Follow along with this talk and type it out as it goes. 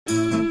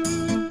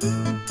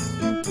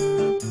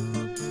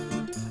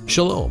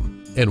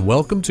Shalom, and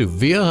welcome to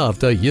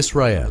V'ahavta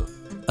Yisrael,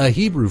 a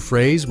Hebrew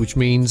phrase which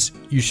means,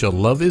 you shall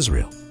love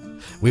Israel.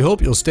 We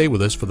hope you'll stay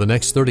with us for the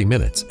next 30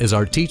 minutes as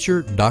our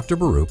teacher, Dr.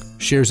 Baruch,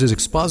 shares his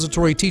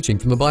expository teaching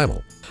from the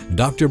Bible.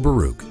 Dr.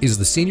 Baruch is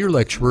the senior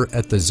lecturer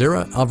at the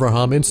Zera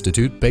Avraham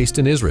Institute based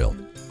in Israel.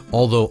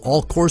 Although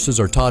all courses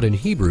are taught in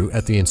Hebrew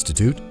at the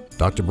Institute,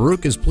 Dr.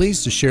 Baruch is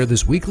pleased to share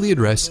this weekly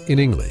address in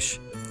English.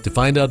 To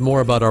find out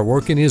more about our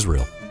work in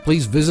Israel,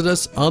 please visit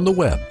us on the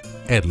web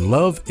at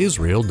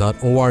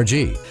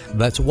loveisrael.org.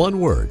 That's one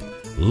word,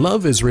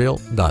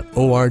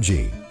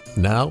 loveisrael.org.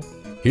 Now,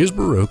 here's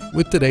Baruch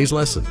with today's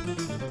lesson.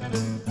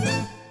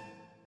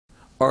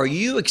 Are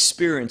you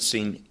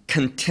experiencing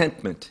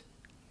contentment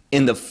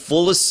in the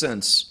fullest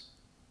sense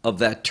of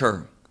that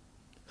term?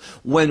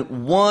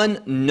 When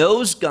one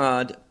knows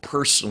God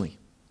personally,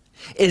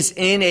 is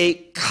in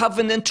a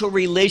covenantal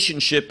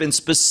relationship, and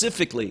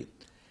specifically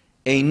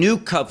a new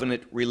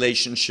covenant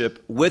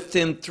relationship with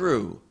Him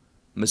through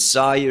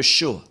Messiah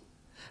Yeshua,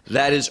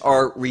 that is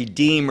our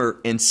Redeemer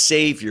and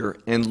Savior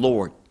and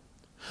Lord.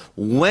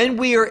 When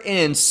we are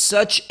in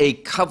such a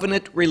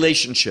covenant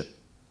relationship,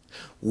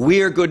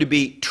 we are going to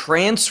be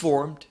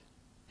transformed,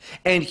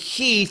 and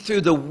He,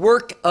 through the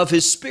work of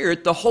His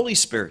Spirit, the Holy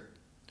Spirit,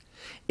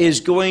 is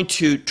going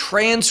to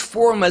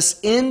transform us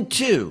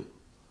into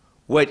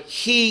what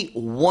He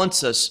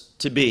wants us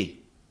to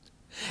be.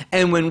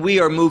 And when we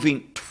are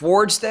moving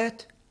towards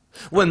that,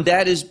 when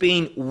that is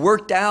being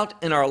worked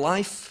out in our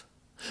life,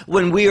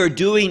 when we are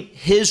doing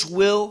His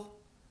will,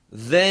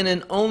 then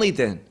and only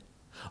then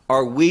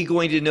are we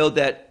going to know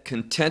that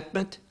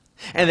contentment.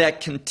 And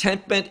that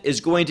contentment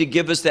is going to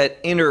give us that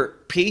inner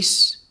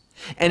peace.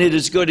 And it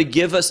is going to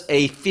give us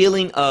a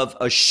feeling of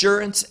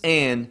assurance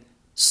and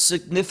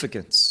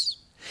significance.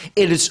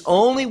 It is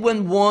only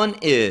when one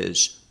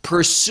is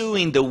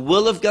pursuing the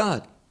will of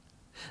God,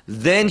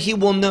 then he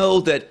will know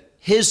that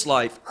his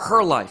life,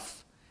 her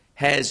life,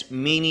 has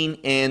meaning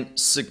and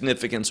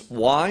significance.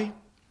 Why?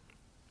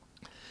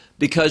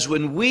 Because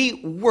when we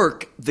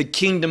work the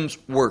kingdom's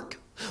work,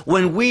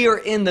 when we are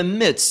in the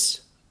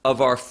midst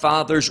of our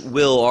Father's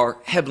will, our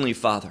Heavenly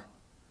Father,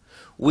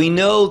 we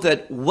know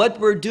that what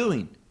we're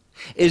doing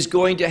is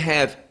going to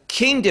have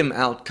kingdom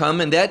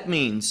outcome, and that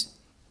means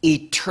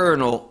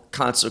eternal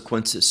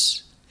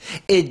consequences.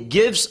 It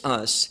gives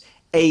us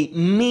a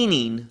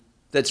meaning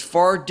that's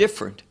far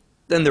different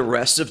than the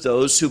rest of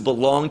those who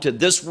belong to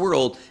this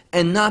world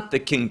and not the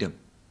kingdom.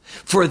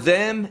 For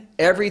them,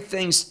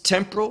 everything's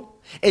temporal.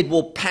 It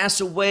will pass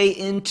away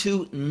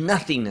into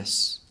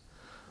nothingness.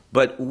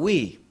 But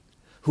we,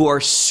 who are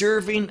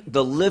serving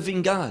the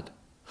living God,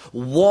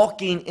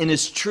 walking in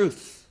His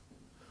truth,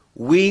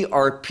 we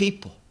are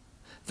people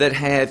that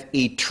have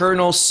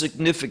eternal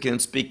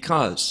significance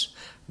because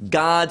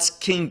God's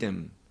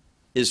kingdom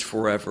is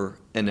forever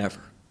and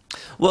ever.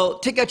 Well,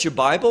 take out your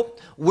Bible.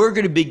 We're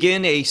going to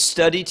begin a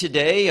study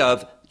today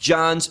of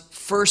John's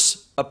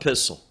first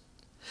epistle.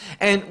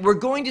 And we're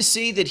going to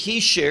see that he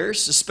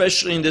shares,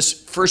 especially in this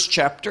first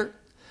chapter,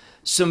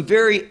 some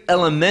very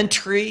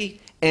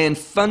elementary and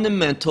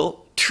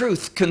fundamental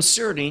truth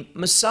concerning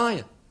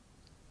Messiah.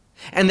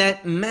 And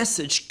that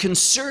message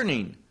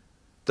concerning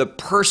the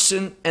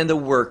person and the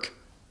work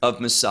of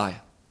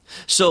Messiah.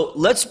 So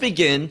let's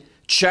begin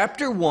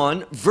chapter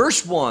 1,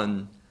 verse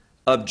 1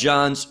 of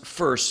John's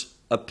first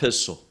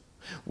epistle.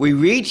 We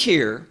read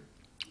here,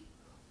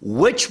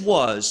 which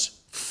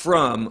was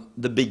from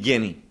the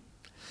beginning.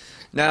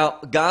 Now,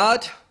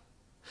 God,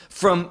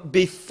 from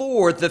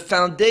before the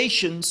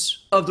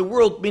foundations of the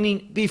world,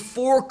 meaning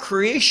before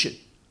creation,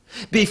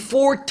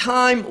 before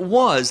time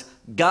was,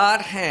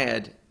 God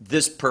had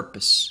this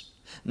purpose.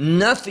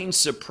 Nothing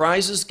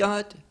surprises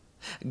God.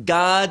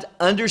 God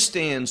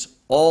understands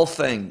all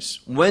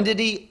things. When did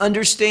He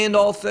understand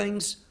all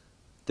things?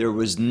 There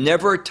was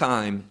never a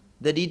time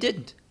that He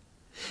didn't.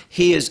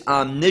 He is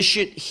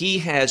omniscient. He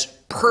has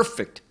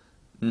perfect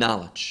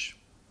knowledge.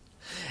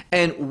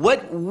 And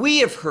what we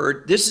have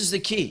heard, this is the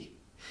key.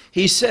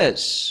 He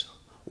says,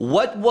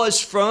 what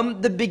was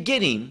from the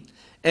beginning,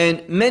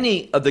 and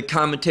many of the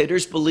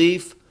commentators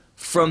believe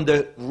from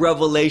the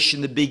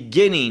revelation, the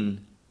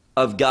beginning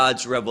of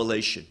God's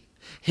revelation,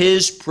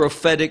 His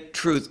prophetic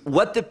truth,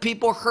 what the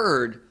people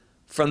heard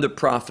from the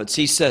prophets.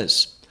 He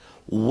says,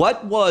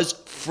 what was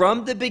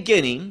from the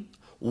beginning,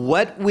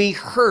 what we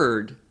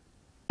heard,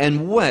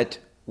 and what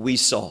we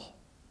saw.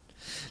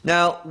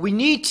 Now, we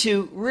need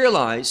to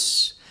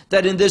realize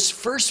that in this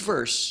first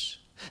verse,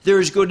 there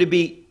is going to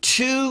be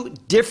two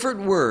different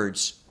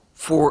words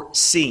for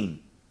seeing,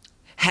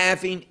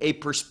 having a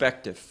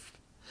perspective.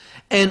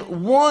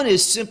 And one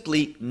is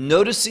simply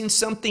noticing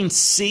something,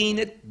 seeing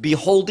it,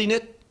 beholding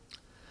it.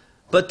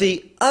 But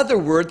the other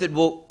word that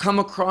will come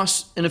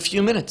across in a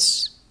few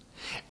minutes,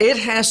 it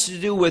has to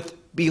do with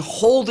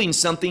beholding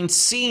something,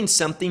 seeing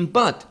something,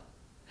 but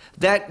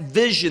that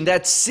vision,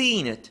 that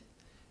seeing it,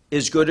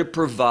 is going to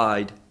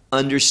provide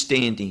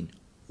understanding,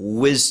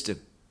 wisdom.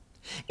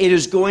 It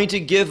is going to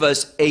give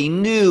us a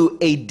new,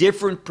 a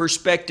different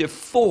perspective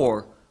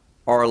for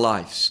our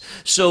lives.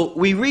 So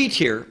we read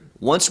here,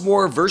 once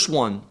more, verse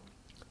 1,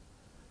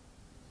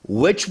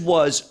 which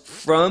was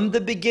from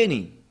the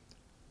beginning,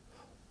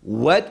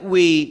 what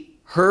we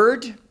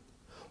heard,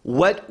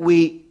 what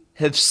we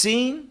have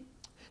seen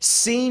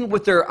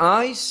with our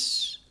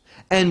eyes,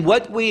 and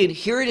what we, and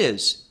here it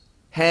is,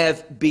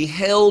 have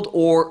beheld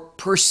or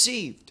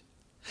perceived.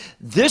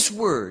 This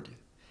word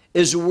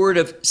is a word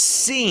of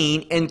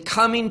seeing and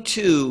coming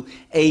to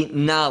a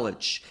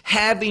knowledge,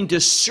 having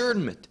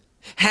discernment,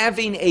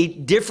 having a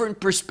different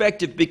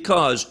perspective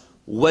because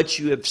what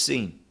you have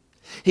seen.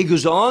 He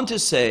goes on to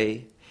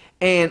say,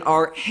 and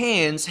our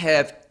hands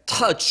have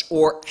touched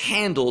or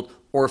handled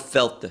or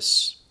felt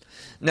this.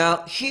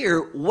 Now here,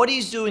 what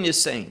he's doing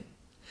is saying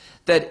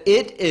that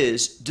it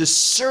is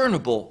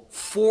discernible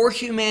for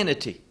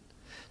humanity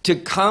to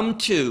come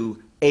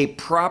to a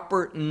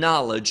proper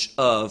knowledge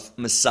of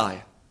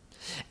Messiah.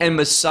 And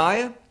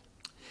Messiah,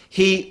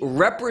 he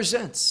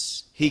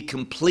represents, he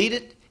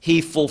completed,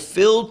 he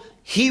fulfilled,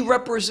 he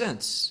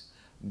represents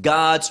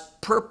God's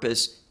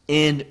purpose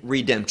in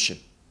redemption.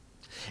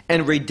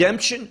 And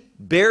redemption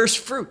bears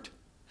fruit.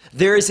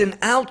 There is an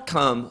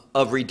outcome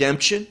of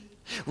redemption.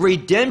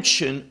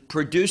 Redemption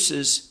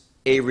produces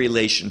a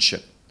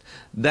relationship.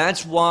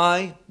 That's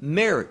why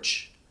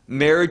marriage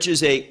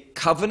is a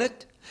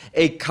covenant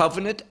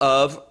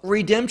of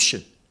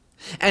redemption.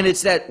 And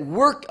it's that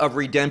work of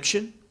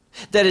redemption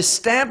that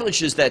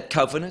establishes that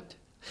covenant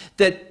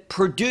that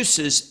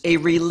produces a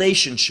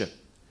relationship.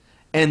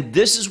 And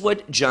this is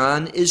what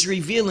John is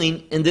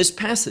revealing in this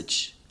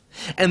passage.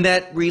 And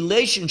that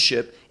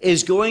relationship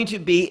is going to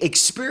be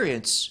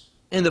experienced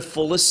in the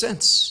fullest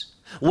sense.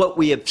 What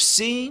we have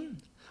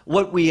seen,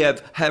 what we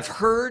have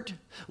heard,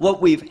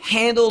 what we've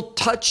handled,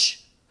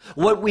 touched,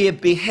 what we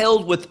have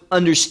beheld with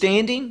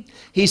understanding.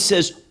 He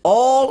says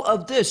all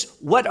of this,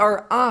 what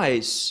our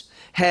eyes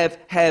have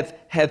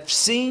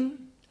seen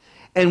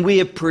and we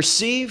have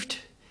perceived,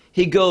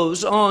 he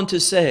goes on to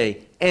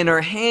say, and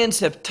our hands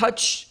have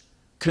touched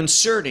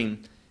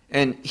concerning,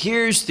 and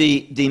here's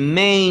the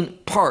main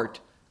part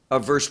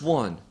of verse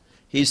 1.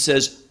 He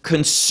says,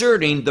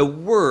 concerning the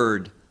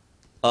word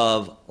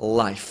of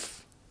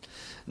life.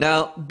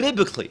 Now,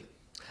 biblically,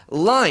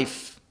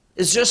 life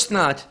is just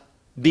not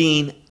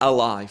being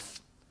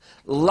alive.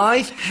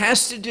 Life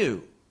has to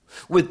do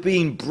with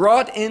being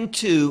brought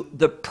into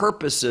the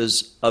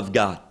purposes of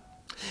God.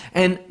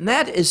 And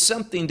that is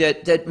something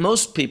that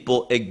most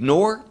people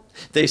ignore,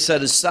 they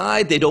set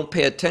aside, they don't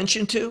pay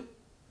attention to.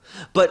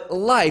 But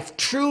life,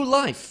 true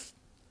life,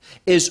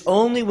 is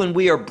only when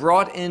we are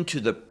brought into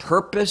the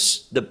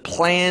purpose, the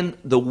plan,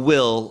 the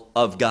will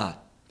of God.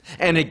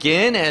 And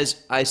again,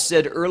 as I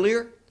said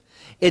earlier,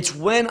 it's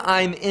when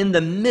I'm in the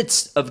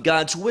midst of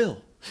God's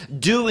will,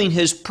 doing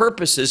His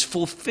purposes,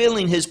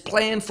 fulfilling His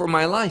plan for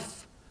my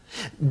life.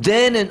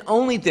 Then and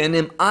only then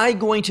am I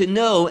going to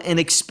know and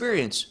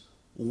experience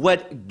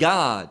what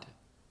God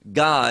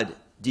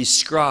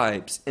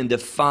describes and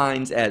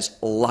defines as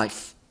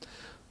life.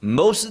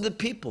 Most of the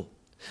people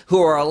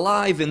who are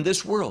alive in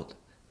this world,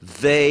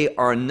 they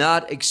are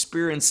not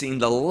experiencing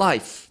the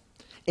life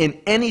in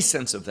any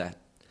sense of that.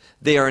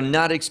 They are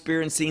not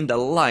experiencing the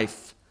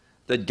life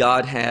that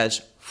God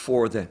has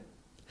for them.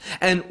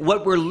 And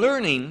what we're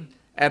learning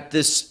at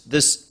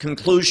this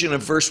conclusion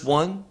of verse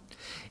 1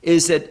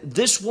 is that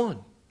this one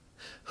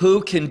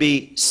who can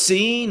be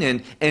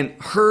seen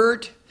and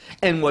heard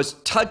and was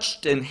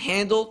touched and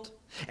handled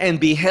and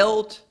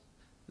beheld,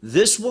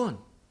 this one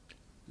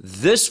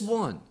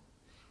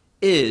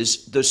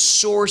is the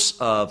source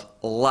of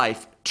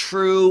life,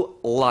 true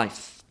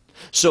life.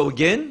 So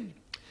again,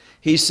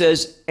 he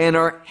says, and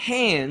our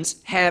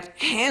hands have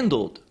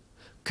handled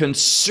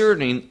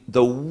concerning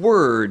the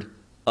word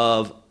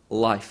of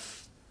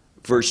life.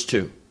 Verse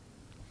 2.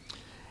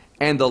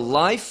 And the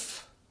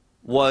life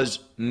was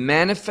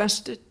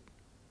manifested,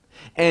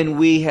 and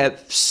we have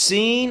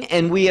seen,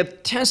 and we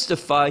have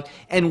testified,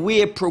 and we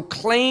have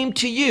proclaimed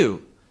to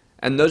you.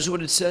 And notice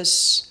what it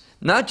says,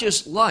 not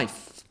just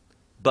life,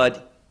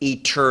 but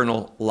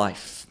eternal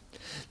life.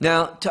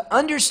 Now, to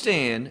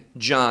understand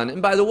John,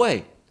 and by the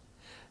way,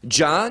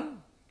 John,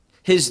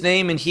 his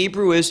name in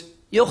Hebrew is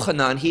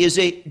Yochanan. He is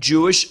a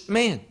Jewish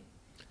man.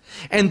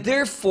 And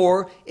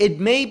therefore, it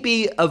may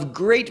be of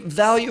great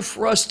value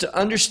for us to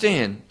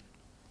understand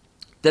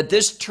that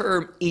this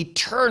term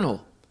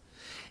eternal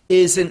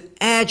is an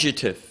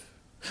adjective.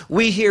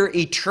 We hear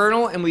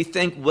eternal and we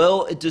think,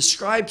 well, it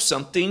describes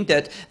something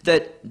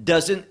that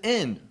doesn't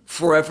end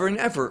forever and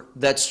ever.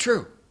 That's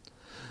true.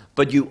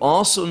 But you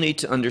also need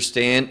to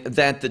understand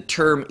that the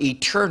term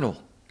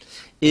eternal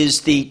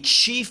is the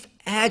chief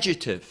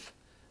adjective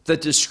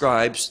that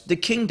describes the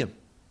kingdom.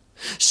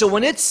 So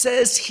when it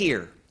says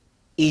here,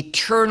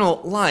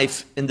 eternal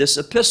life in this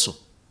epistle,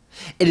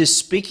 it is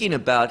speaking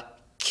about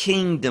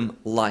kingdom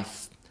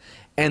life.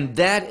 And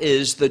that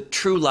is the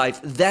true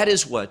life. That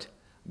is what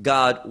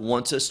God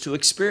wants us to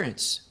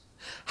experience.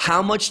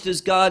 How much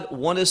does God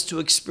want us to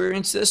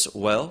experience this?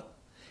 Well,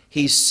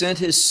 He sent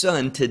His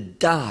Son to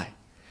die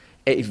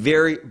a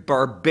very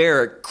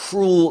barbaric,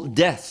 cruel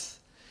death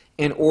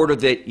in order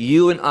that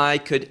you and I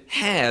could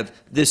have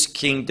this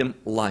kingdom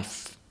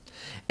life.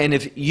 And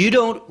if you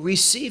don't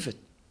receive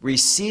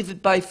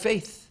it by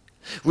faith,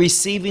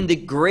 receiving the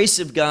grace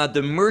of God,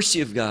 the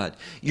mercy of God,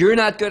 you're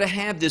not going to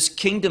have this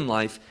kingdom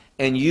life,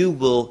 and you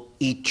will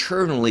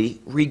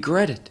eternally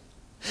regret it.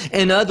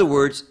 In other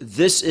words,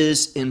 this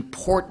is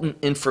important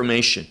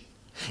information.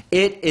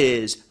 It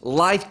is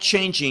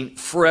life-changing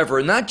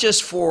forever, not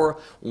just for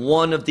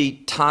one of the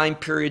time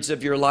periods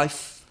of your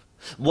life,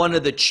 one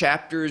of the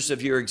chapters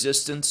of your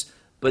existence,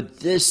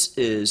 but this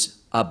is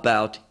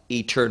about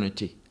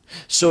eternity.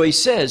 So he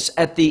says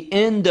at the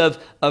end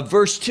of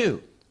verse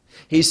 2,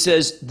 he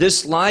says,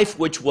 this life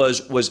which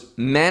was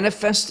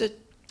manifested,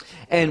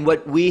 and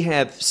what we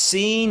have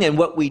seen and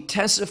what we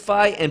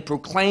testify and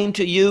proclaim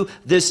to you,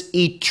 this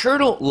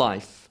eternal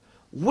life,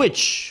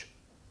 which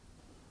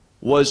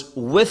was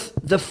with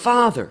the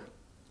Father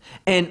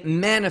and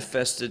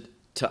manifested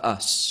to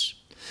us.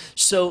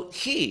 So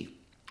he,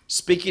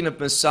 speaking of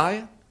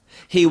Messiah,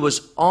 he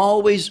was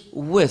always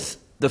with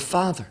the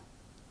Father.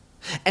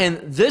 And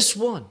this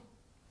one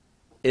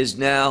is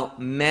now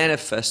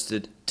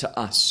manifested to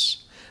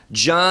us.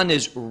 John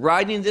is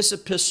writing this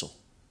epistle.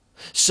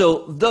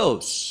 So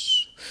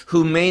those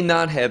who may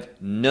not have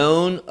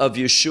known of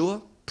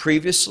Yeshua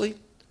previously,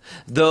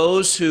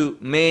 those who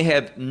may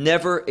have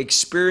never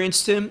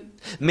experienced him,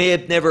 may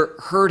have never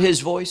heard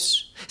his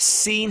voice,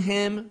 seen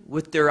him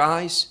with their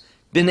eyes,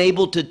 been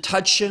able to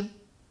touch him,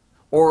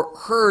 or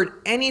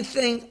heard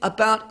anything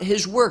about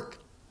his work.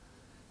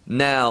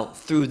 Now,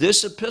 through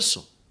this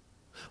epistle,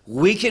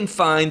 we can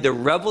find the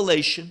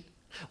revelation,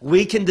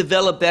 we can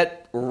develop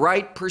that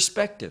right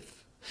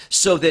perspective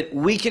so that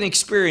we can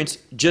experience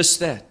just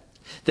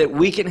that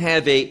we can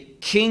have a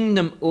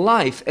kingdom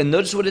life. And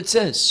notice what it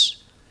says.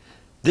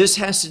 This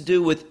has to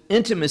do with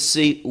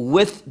intimacy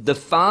with the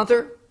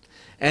Father,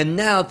 and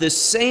now the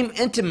same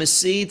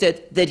intimacy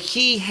that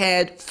he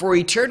had for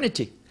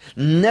eternity.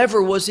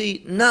 Never was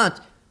he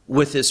not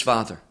with his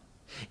Father.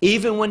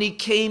 Even when he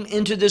came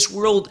into this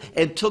world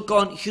and took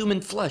on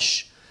human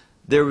flesh,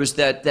 there was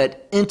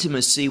that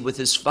intimacy with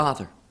his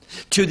Father.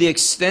 To the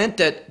extent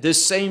that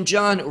this same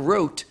John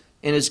wrote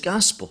in his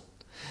gospel,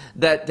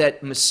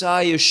 that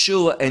Messiah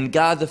Yeshua and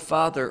God the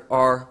Father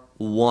are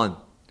one.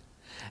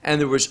 And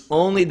there was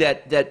only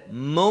that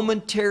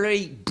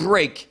momentary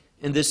break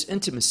in this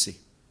intimacy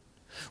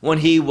when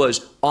he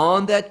was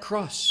on that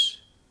cross.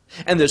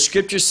 And the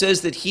scripture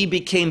says that he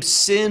became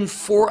sin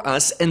for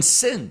us, and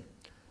sin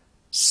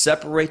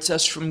separates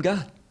us from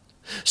God.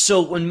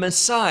 So when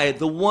Messiah,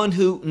 the one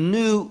who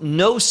knew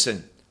no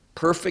sin,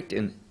 perfect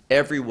in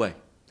every way,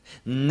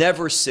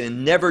 never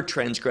sinned, never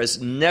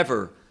transgressed,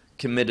 never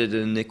committed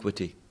an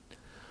iniquity,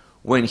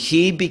 when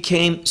he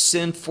became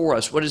sin for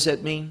us, what does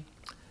that mean?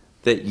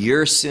 That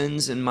your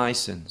sins and my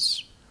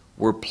sins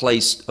were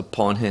placed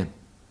upon him.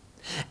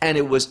 And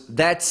it was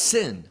that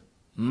sin,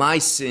 my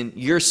sin,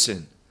 your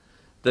sin,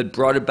 that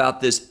brought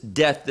about this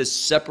death, this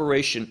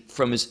separation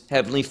from his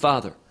heavenly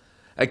Father.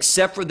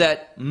 Except for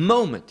that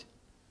moment,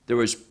 there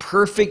was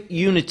perfect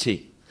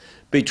unity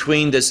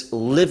between this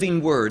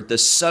living Word, the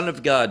Son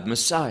of God,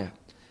 Messiah,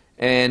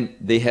 and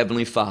the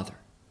Heavenly Father.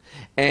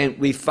 And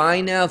we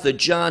find out that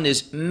John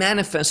is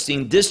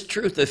manifesting this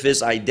truth of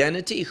his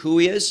identity, who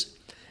he is,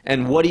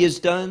 and what he has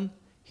done.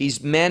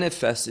 He's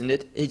manifesting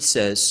it, it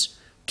says,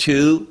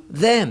 to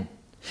them.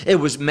 It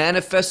was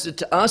manifested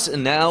to us,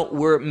 and now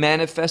we're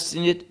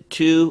manifesting it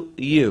to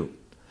you.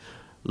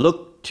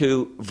 Look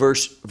to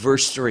verse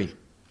 3.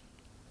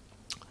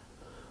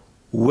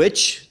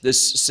 Which,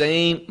 this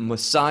same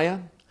Messiah,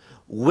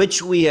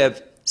 which we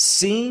have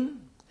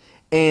seen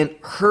and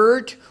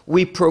heard,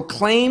 we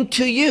proclaim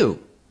to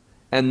you.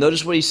 And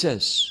notice what he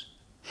says.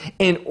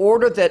 In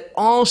order that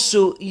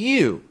also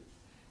you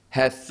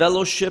have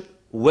fellowship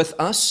with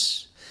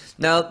us.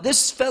 Now,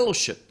 this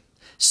fellowship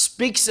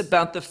speaks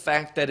about the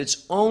fact that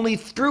it's only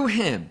through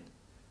him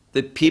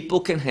that people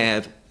can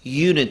have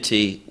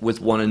unity with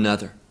one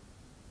another.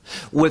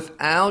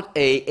 Without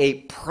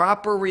a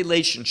proper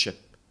relationship,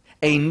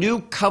 a new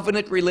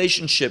covenant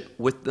relationship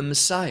with the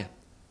Messiah,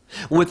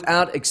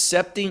 without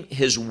accepting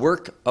his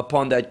work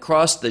upon that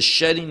cross, the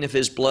shedding of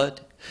his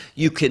blood,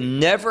 you can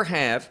never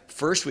have,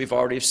 first we've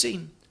already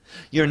seen,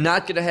 you're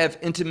not going to have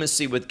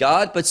intimacy with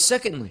God, but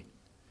secondly,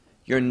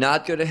 you're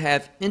not going to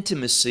have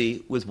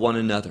intimacy with one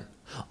another.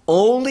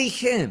 Only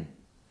him,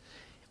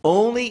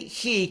 only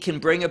he can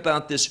bring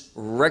about this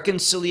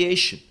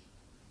reconciliation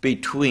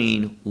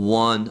between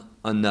one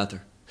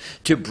another,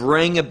 to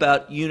bring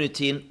about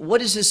unity. And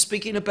what is this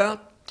speaking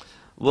about?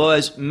 Well,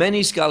 as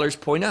many scholars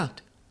point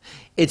out,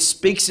 it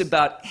speaks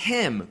about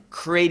him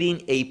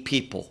creating a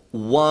people,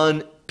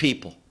 one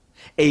people,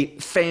 a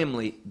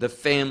family, the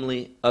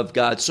family of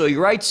God. So he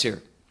writes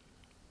here,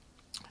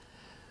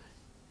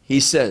 he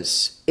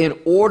says, in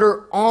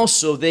order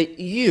also that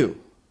you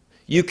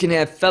can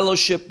have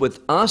fellowship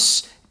with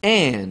us,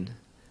 and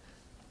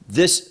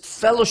this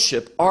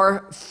fellowship,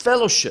 our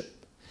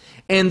fellowship.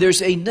 And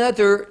there's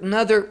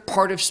another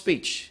part of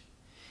speech.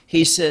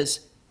 He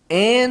says,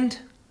 and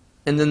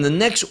then the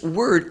next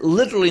word,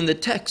 literally in the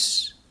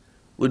text,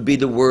 would be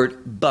the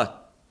word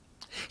but.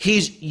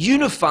 He's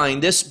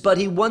unifying this, but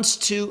he wants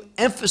to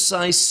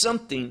emphasize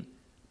something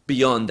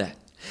beyond that.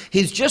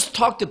 He's just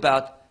talked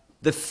about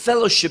the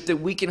fellowship that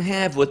we can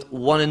have with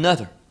one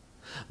another.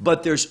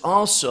 But there's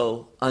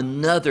also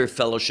another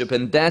fellowship,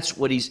 and that's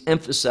what he's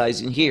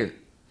emphasizing here.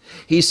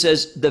 He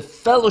says the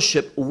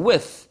fellowship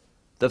with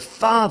the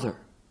Father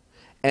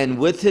and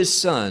with his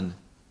Son,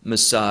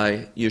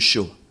 Messiah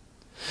Yeshua.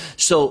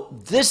 So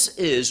this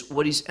is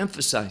what he's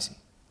emphasizing.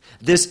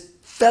 This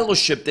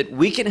fellowship that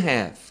we can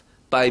have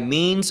by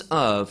means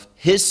of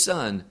his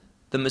Son,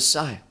 the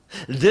Messiah.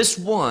 This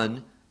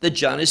one that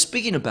John is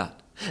speaking about.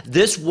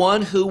 This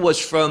one who was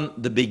from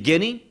the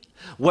beginning,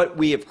 what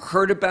we have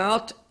heard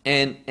about,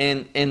 and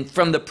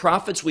from the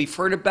prophets we've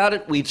heard about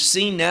it. We've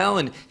seen now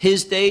in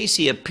his days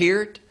he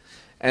appeared,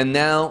 and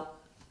now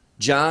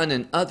John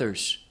and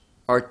others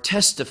are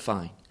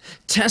testifying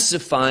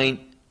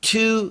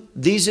to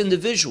these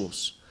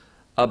individuals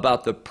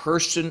about the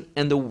person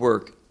and the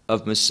work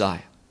of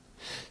Messiah.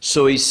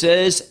 So he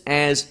says,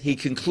 as he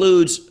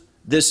concludes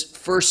this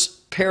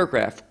first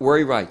paragraph where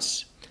he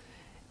writes,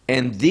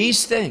 and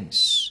these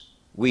things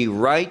we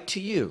write to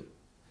you,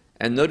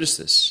 and notice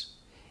this,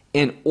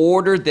 in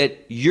order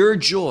that your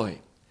joy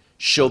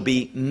shall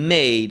be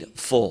made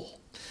full.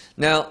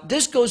 Now,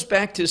 this goes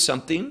back to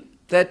something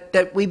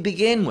that we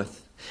began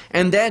with,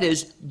 and that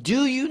is,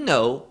 do you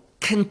know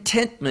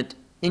contentment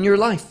in your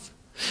life?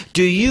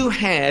 Do you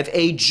have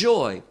a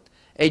joy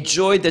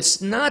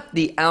that's not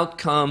the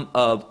outcome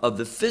of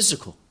the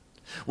physical?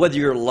 Whether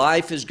your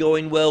life is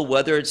going well,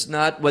 whether it's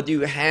not, whether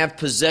you have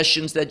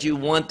possessions that you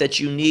want, that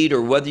you need,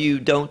 or whether you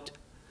don't.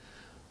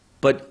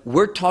 But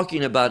we're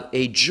talking about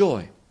a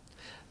joy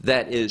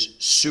that is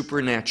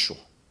supernatural,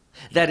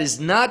 that is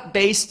not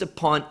based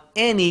upon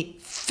any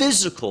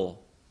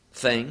physical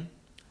thing,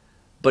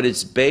 but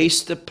it's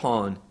based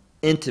upon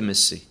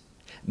intimacy,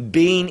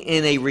 being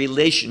in a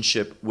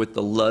relationship with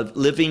the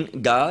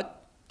living God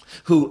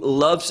who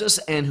loves us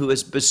and who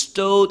has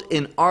bestowed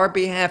in our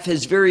behalf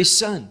his very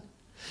Son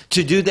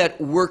to do that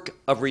work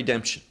of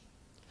redemption.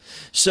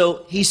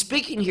 So he's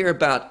speaking here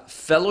about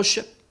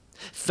fellowship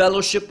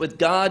with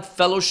God,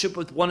 fellowship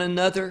with one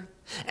another,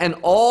 and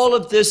all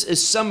of this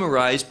is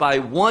summarized by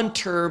one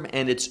term,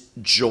 and it's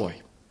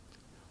joy.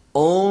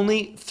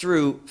 Only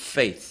through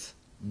faith,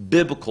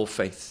 biblical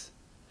faith,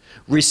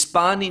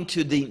 responding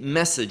to the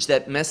message,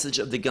 that message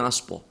of the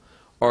gospel,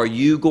 are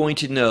you going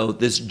to know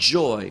this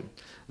joy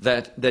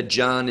that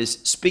John is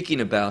speaking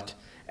about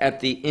at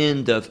the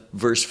end of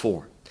verse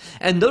 4.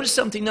 And notice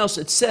something else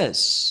it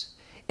says,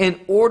 in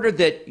order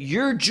that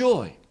your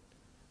joy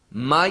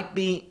might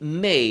be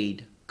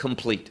made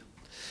complete.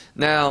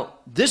 Now,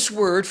 this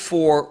word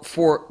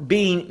for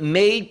being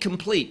made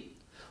complete,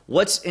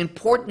 what's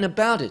important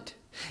about it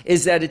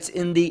is that it's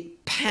in the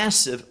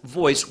passive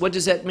voice. What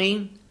does that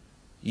mean?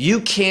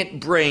 You can't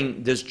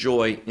bring this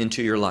joy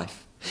into your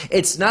life.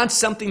 It's not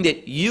something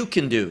that you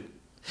can do.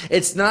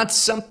 It's not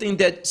something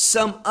that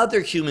some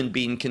other human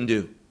being can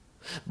do.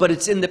 But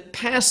it's in the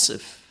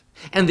passive.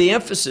 And the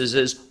emphasis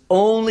is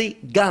only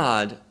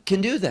God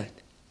can do that.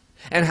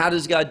 And how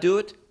does God do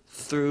it?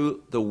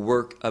 Through the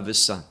work of his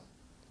Son.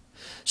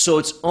 So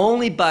it's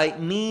only by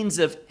means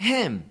of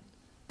him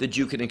that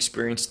you can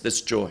experience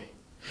this joy.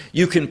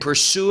 You can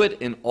pursue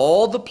it in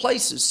all the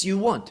places you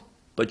want,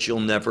 but you'll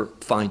never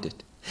find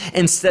it.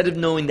 Instead of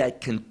knowing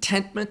that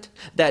contentment,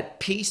 that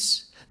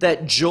peace,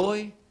 that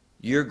joy,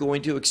 you're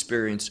going to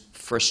experience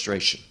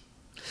frustration.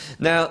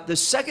 Now, the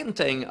second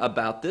thing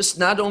about this,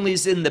 not only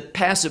is in the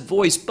passive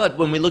voice, but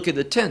when we look at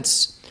the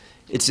tense,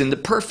 it's in the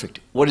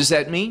perfect. What does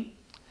that mean?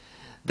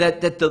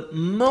 That the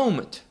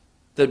moment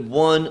that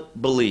one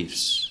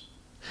believes,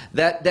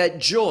 that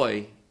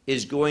joy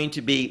is going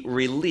to be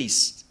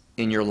released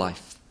in your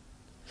life.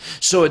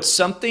 So it's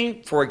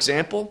something, for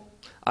example,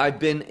 I've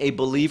been a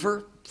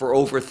believer for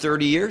over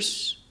 30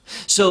 years.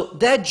 So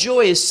that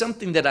joy is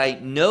something that I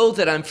know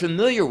that I'm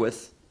familiar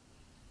with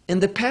in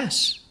the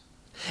past.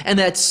 And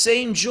that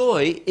same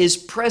joy is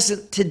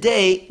present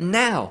today,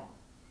 now.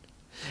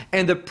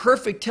 And the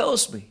perfect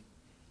tells me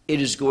it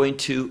is going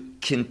to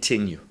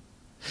continue.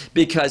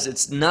 Because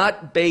it's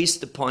not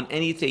based upon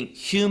anything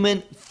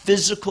human,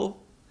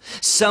 physical,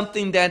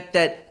 something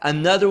that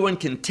another one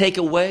can take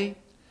away.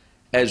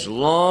 As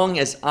long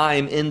as I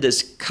am in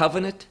this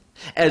covenant,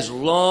 as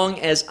long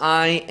as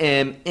I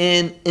am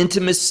in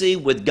intimacy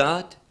with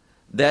God,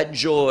 that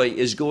joy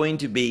is going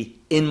to be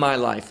in my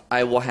life.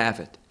 I will have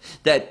it.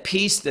 That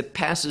peace that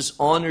passes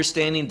all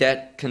understanding,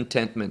 that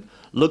contentment.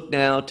 Look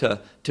now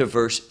to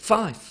verse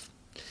 5.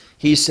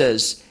 He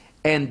says,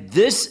 and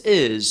this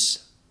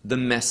is the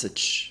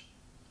message.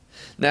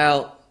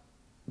 Now,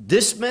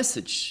 this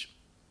message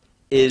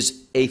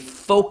is a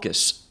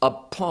focus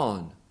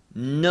upon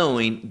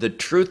knowing the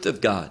truth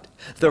of God,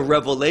 the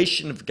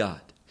revelation of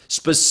God,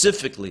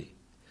 specifically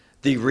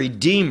the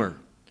Redeemer,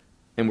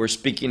 and we're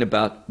speaking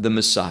about the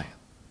Messiah.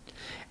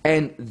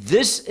 And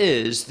this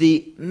is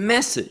the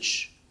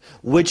message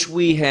which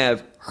we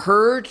have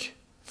heard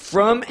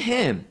from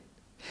him,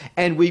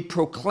 and we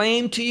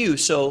proclaim to you.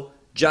 So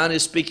John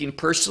is speaking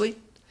personally.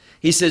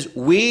 He says,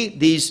 we,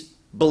 these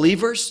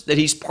believers that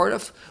he's part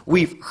of.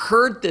 We've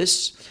heard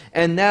this,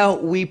 and now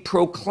we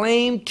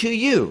proclaim to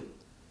you,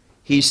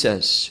 he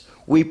says,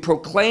 we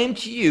proclaim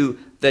to you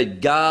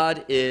that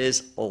God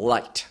is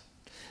light.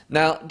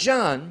 Now,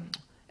 John,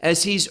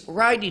 as he's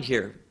writing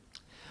here,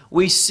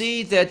 we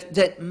see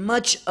that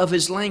much of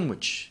his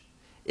language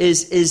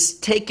is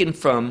taken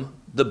from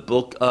the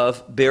book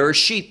of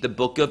Bereshit, the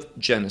book of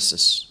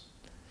Genesis.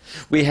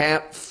 We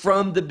have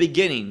from the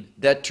beginning.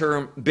 That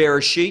term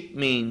Bereshit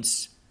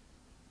means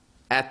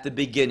at the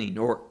beginning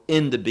or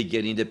in the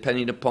beginning,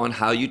 depending upon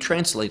how you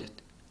translate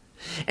it.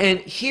 And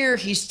here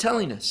he's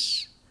telling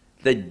us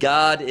that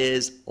God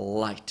is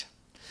light.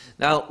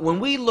 Now, when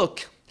we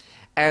look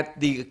at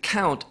the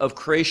account of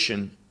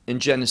creation in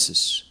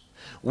Genesis,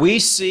 we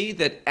see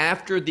that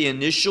after the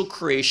initial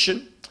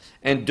creation,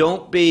 and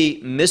don't be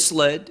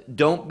misled,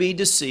 don't be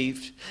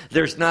deceived,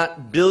 there's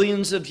not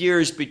billions of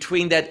years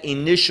between that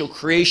initial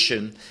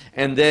creation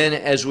and then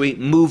as we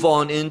move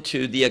on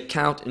into the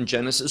account in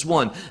Genesis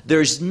 1.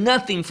 There's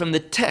nothing from the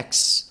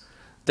text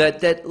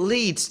that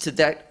leads to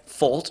that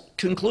false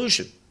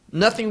conclusion.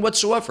 Nothing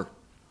whatsoever.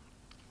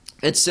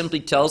 It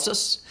simply tells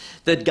us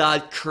that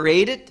God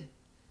created,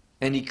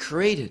 and he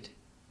created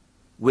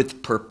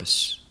with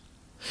purpose.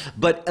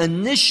 But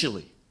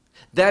initially,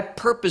 that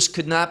purpose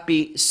could not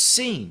be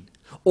seen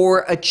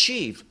or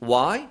achieved.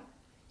 Why?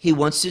 He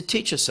wants to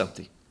teach us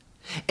something.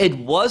 It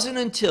wasn't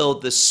until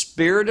the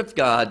Spirit of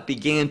God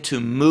began to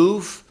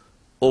move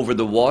over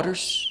the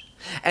waters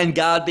and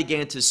God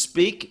began to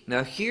speak.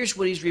 Now here's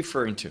what he's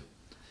referring to.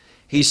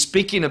 He's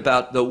speaking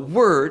about the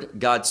Word,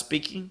 God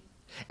speaking,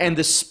 and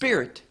the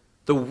Spirit.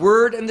 The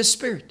Word and the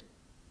Spirit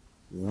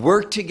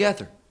work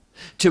together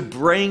to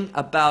bring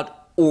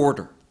about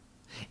order.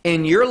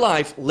 In your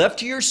life, left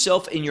to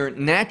yourself in your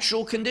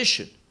natural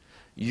condition,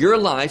 your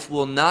life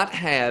will not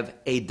have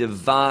a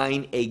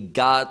divine, a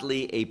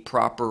godly, a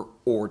proper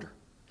order.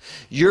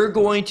 You're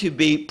going to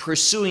be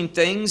pursuing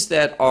things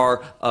that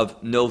are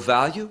of no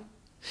value.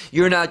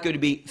 You're not going to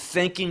be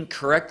thinking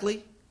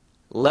correctly.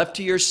 Left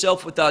to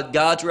yourself without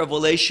God's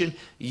revelation,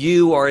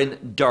 you are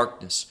in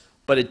darkness.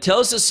 But it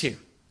tells us here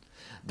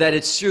that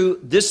it's through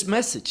this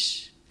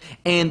message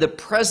and the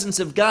presence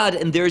of God,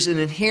 and there's an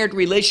inherent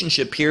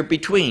relationship here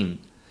between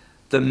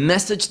the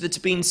message that's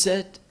being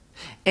said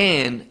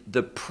and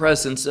the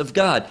presence of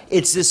God.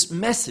 It's this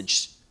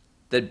message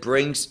that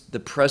brings the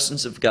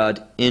presence of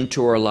God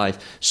into our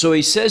life. So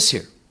he says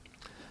here,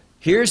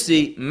 here's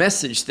the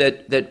message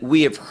that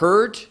we have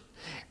heard,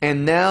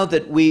 and now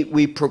that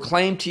we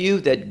proclaim to you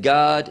that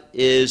God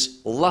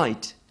is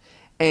light,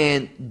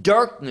 and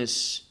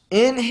darkness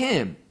in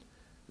him,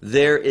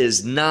 there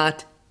is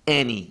nothing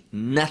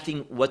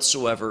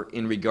whatsoever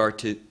in regard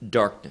to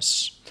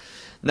darkness.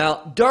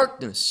 Now,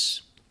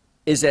 darkness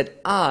is at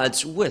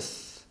odds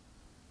with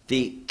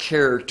the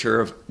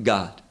character of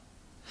God.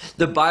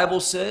 The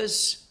Bible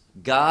says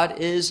God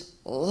is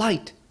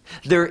light.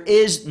 There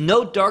is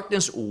no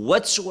darkness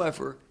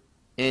whatsoever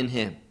in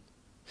him.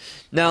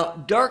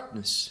 Now,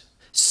 darkness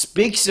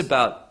speaks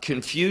about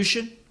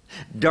confusion,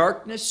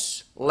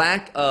 darkness,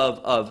 lack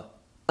of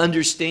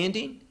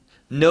understanding,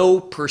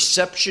 no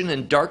perception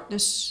in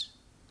darkness.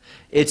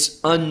 It's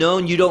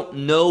unknown. You don't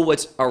know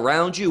what's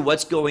around you,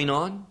 what's going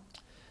on.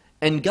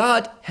 And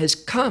God has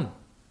come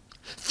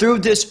through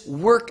this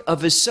work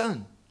of his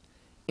Son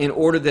in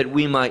order that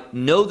we might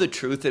know the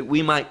truth, that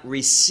we might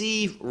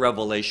receive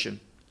revelation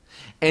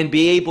and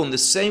be able in the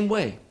same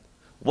way.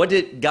 What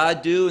did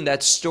God do in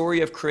that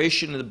story of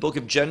creation in the book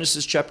of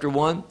Genesis chapter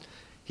 1?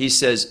 He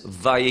says,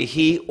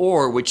 Vayehi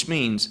or, which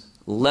means,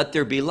 let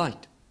there be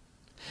light.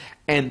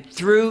 And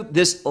through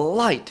this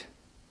light,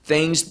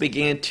 things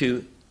began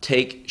to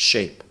take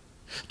shape.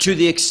 To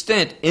the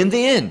extent, in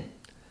the end,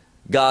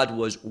 God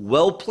was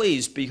well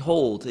pleased.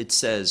 Behold, it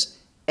says,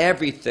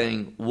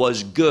 everything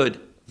was good,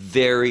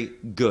 very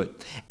good.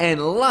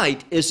 And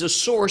light is a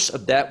source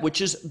of that which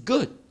is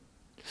good.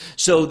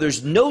 So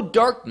there's no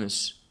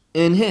darkness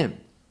in him.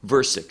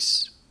 Verse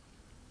 6.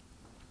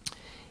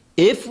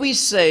 If we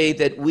say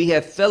that we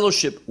have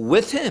fellowship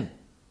with him,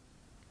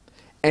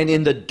 and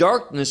in the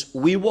darkness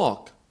we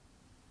walk,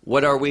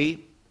 what are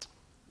we?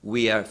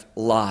 We have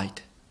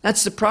lied.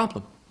 That's the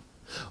problem.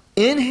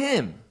 In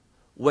him,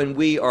 when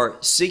we are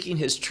seeking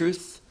his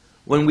truth,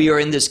 when we are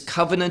in this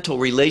covenantal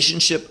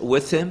relationship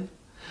with him,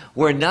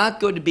 we're not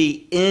going to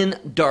be in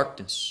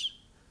darkness.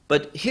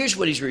 But here's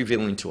what he's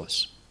revealing to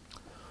us.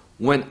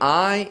 When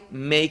I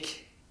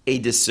make a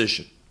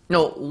decision,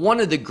 one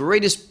of the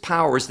greatest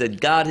powers that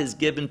God has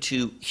given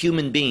to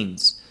human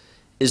beings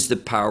is the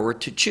power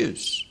to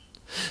choose.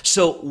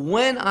 So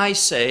when I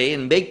say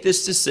and make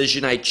this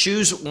decision, I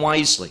choose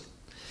wisely,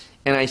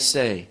 and I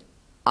say,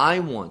 I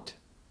want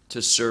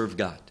to serve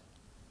God.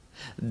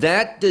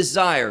 That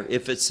desire,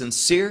 if it's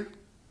sincere,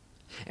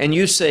 and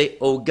you say,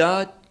 oh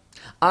God,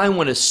 I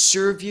want to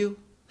serve you,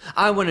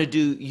 I want to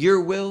do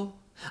your will,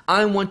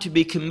 I want to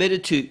be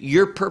committed to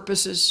your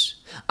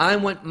purposes, I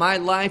want my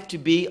life to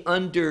be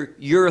under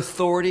your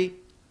authority.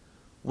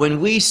 When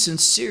we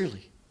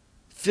sincerely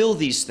feel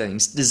these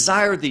things,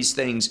 desire these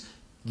things,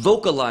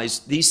 vocalize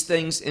these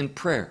things in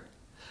prayer,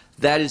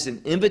 that is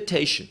an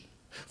invitation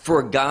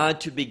for God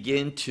to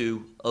begin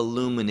to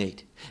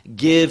illuminate,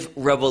 give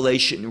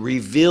revelation,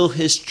 reveal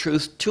His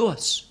truth to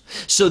us,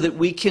 so that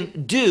we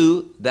can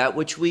do that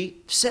which we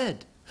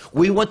said.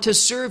 We want to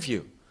serve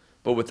you,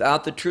 but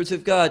without the truth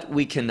of God,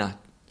 we cannot.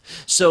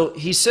 So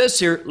he says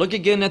here, look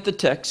again at the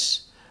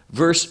text,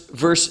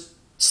 verse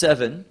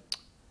 7,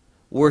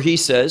 where he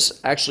says,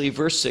 actually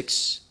verse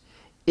 6,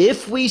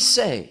 if we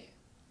say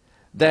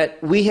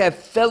that we have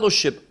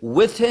fellowship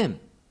with Him,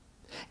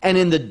 and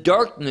in the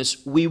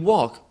darkness we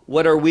walk,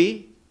 what are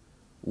we?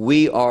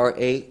 We are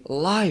a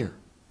liar.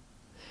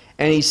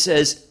 And he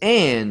says,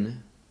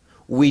 and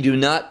we do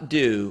not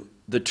do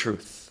the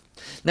truth.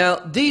 Now,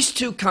 these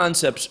two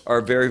concepts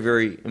are very,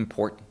 very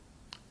important.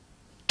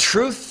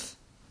 Truth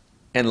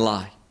and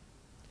lie.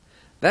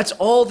 That's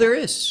all there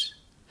is.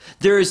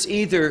 There is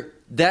either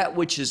that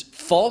which is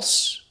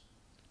false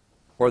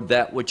or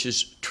that which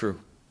is true.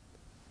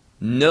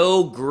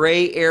 No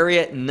gray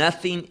area,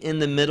 nothing in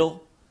the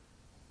middle,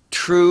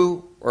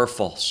 true or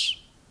false.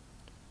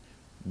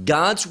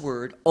 God's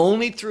Word,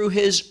 only through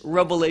His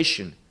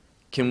revelation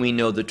can we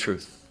know the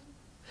truth.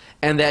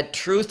 And that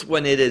truth,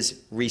 when it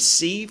is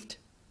received,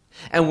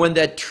 and when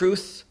that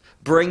truth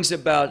brings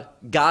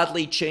about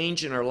godly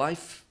change in our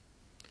life,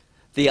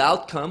 the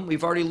outcome,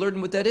 we've already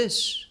learned what that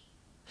is.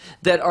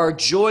 That our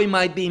joy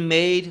might be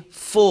made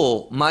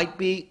full, might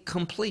be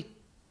complete.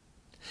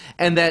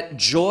 And that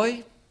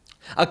joy,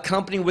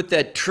 accompanied with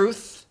that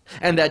truth,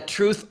 and that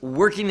truth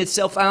working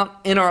itself out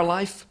in our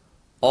life,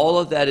 all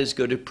of that is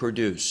going to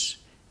produce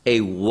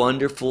a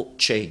wonderful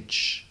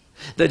change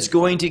that's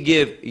going to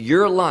give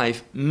your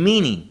life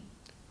meaning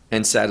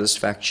and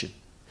satisfaction.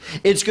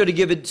 It's going to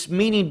give it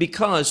meaning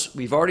because,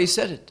 we've already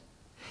said it,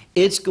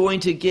 it's going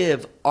to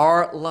give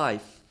our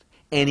life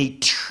an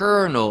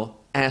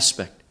eternal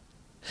aspect.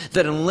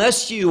 That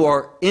unless you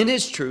are in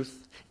His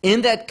truth,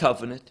 in that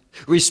covenant,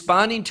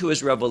 responding to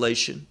His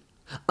revelation,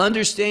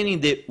 understanding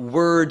the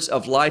words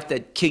of life,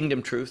 that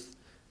kingdom truth,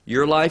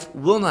 your life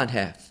will not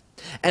have.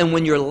 And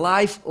when your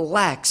life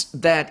lacks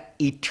that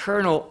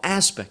eternal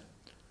aspect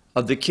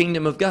of the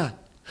kingdom of God,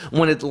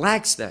 when it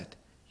lacks that,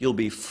 you'll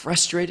be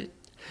frustrated,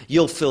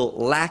 you'll feel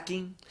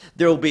lacking,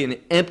 there will be an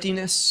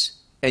emptiness,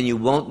 and you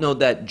won't know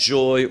that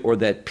joy or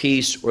that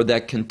peace or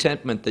that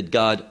contentment that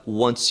God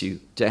wants you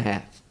to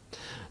have.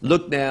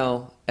 Look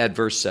now at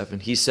verse 7.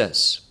 He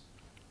says,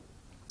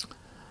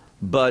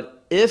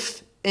 but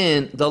if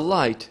in the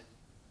light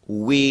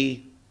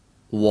we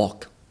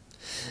walk.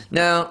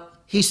 Now,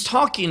 he's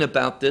talking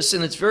about this,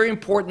 and it's very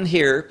important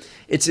here.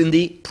 It's in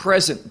the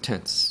present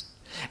tense.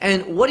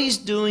 And what he's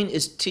doing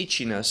is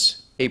teaching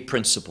us a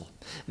principle.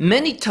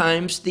 Many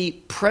times the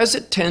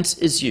present tense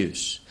is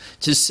used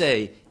to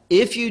say,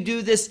 if you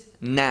do this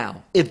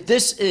now, if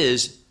this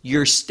is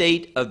your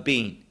state of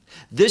being,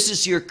 this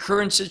is your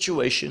current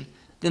situation,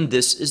 then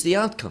this is the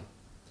outcome.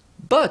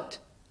 But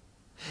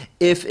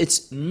if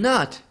it's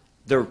not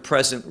the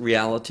present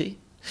reality,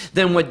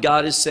 then what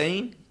God is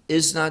saying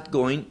is not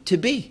going to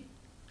be.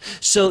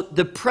 So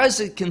the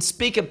present can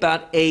speak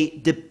about a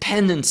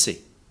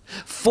dependency.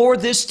 For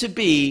this to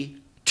be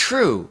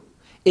true,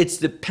 it's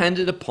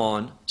dependent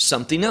upon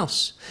something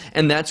else.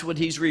 And that's what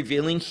he's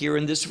revealing here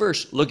in this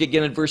verse. Look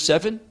again at verse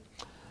 7.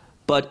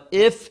 But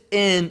if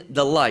in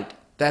the light,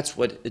 that's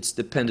what it's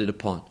dependent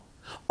upon.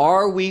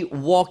 Are we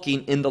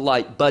walking in the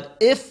light? But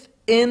if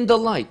in the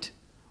light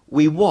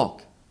we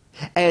walk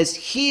as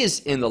He is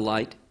in the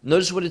light,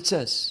 notice what it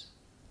says.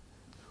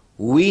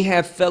 We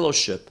have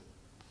fellowship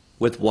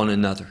with one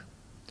another.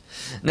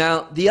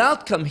 Now, the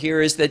outcome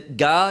here is that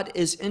God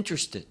is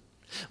interested.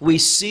 We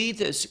see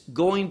this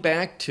going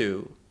back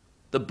to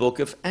the book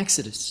of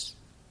Exodus.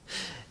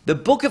 The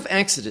book of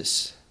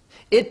Exodus,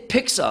 it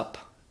picks up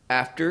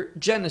after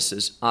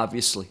Genesis,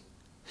 obviously.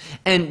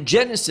 And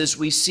Genesis,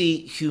 we see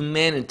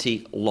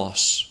humanity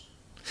lost.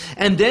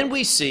 And then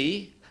we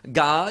see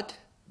God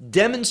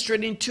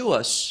demonstrating to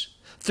us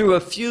through a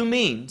few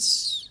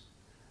means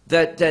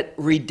that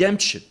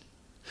redemption,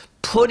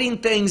 putting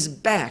things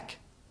back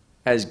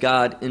as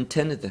God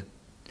intended them,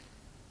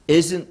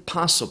 isn't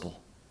possible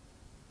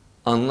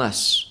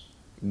unless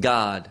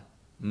God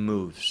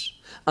moves,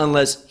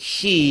 unless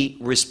He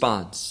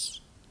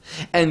responds.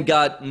 And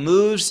God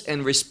moves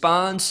and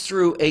responds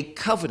through a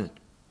covenant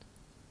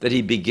that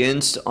He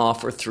begins to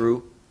offer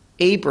through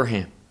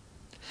Abraham.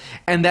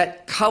 And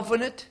that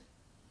covenant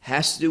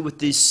has to do with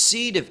the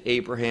seed of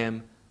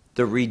Abraham,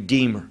 the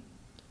Redeemer,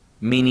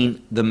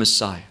 meaning the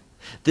Messiah.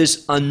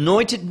 This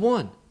anointed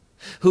one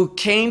who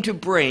came to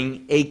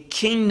bring a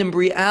kingdom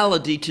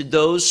reality to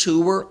those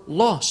who were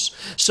lost.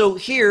 So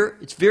here,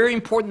 it's very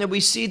important that we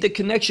see the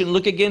connection.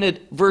 Look again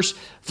at verse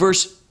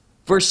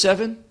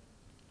 7.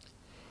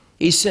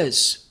 He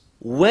says,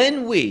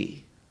 when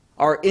we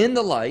are in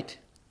the light,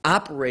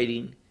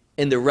 operating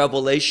in the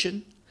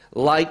revelation,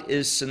 light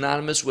is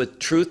synonymous with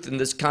truth in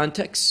this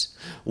context.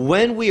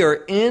 When we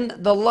are in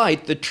the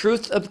light, the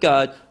truth of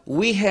God,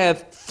 we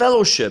have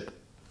fellowship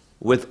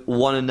with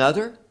one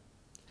another.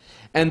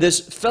 And this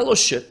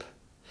fellowship,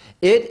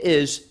 it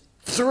is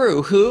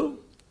Through who?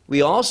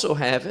 We also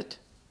have it.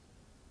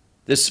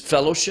 This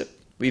fellowship,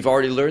 we've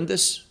already learned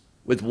this,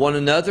 with one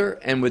another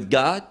and with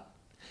God.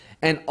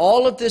 And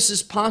all of this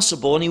is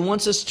possible, and he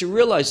wants us to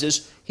realize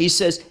this. He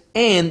says,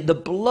 and the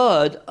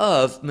blood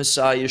of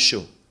Messiah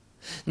Yeshua.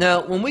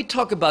 Now, when we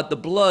talk about the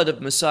blood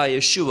of Messiah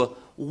Yeshua,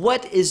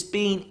 what is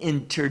being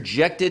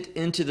interjected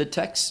into the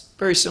text?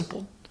 Very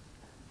simple.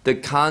 The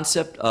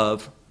concept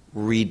of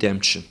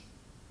redemption.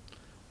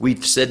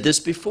 We've said this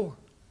before.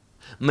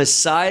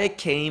 Messiah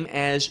came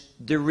as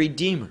the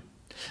Redeemer.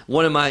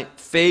 One of my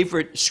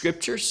favorite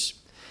scriptures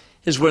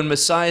is when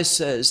Messiah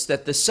says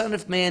that the Son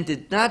of Man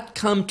did not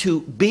come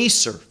to be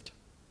served,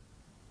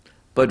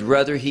 but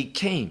rather he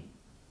came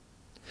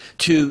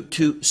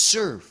to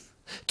serve,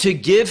 to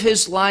give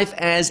his life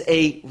as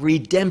a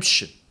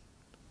redemption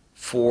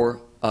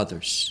for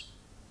others.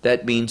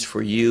 That means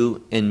for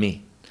you and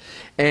me.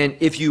 And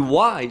if you're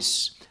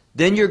wise,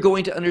 then you're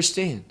going to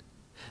understand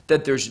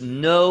that there's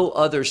no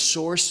other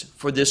source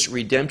for this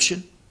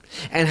redemption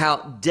and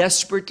how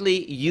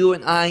desperately you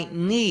and I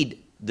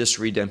need this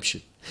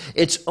redemption.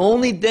 It's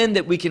only then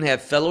that we can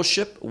have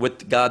fellowship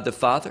with God the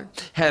Father,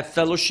 have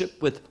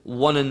fellowship with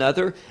one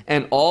another,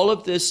 and all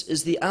of this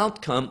is the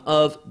outcome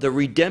of the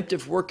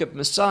redemptive work of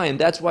Messiah. And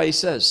that's why he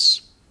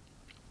says,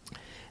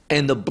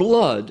 and the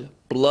blood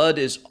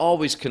is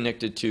always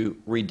connected to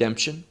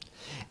redemption,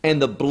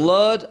 and the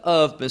blood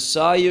of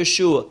Messiah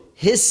Yeshua,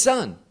 his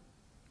Son,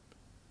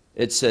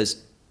 it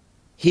says,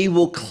 he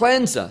will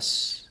cleanse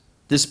us.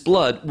 This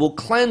blood will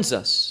cleanse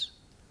us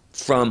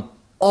from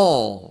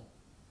all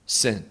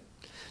sin.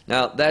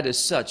 Now, that is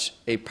such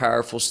a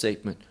powerful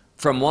statement.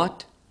 From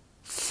what?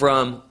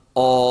 From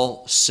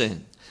all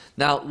sin.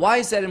 Now, why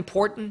is that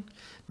important?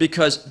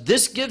 Because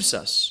this gives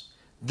us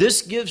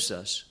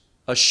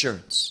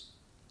assurance.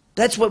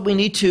 That's what we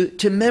need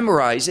to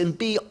memorize and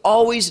be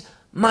always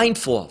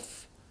mindful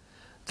of.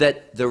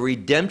 That the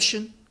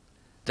redemption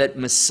that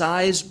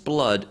Messiah's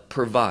blood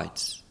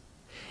provides,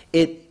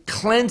 it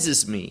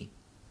cleanses me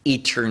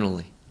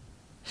eternally.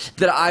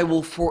 That I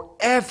will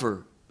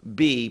forever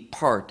be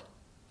part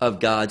of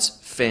God's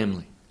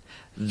family.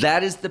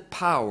 That is the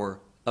power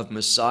of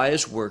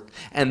Messiah's work.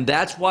 And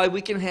that's why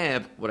we can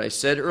have, what I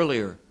said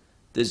earlier,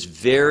 this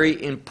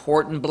very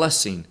important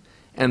blessing,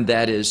 and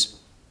that is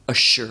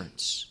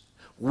assurance.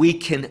 We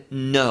can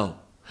know.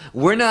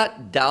 We're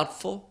not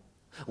doubtful.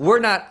 We're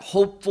not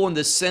hopeful in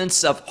the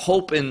sense of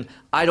hope and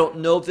I don't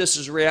know if this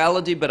is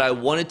reality, but I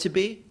want it to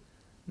be.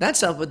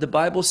 That's not what the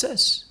Bible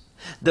says.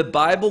 The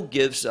Bible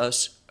gives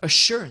us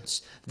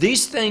assurance.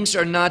 These things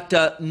are not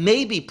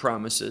maybe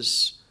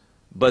promises,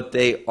 but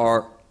they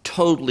are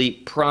totally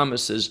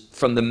promises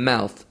from the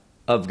mouth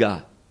of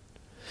God.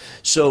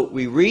 So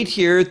we read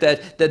here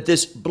that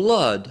this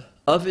blood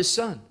of his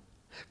Son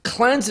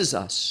cleanses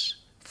us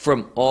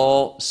from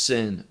all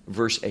sin,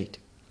 verse 8.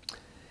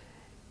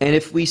 And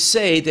if we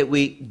say that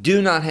we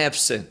do not have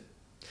sin,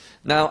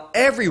 now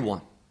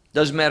everyone,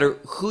 doesn't matter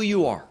who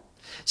you are.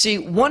 See,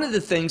 one of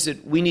the things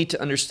that we need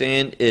to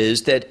understand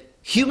is that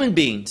human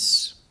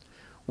beings,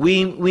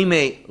 we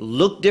may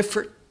look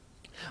different,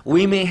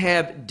 we may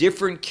have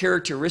different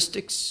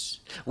characteristics,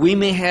 we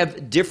may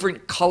have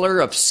different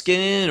color of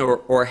skin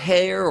or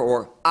hair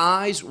or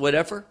eyes,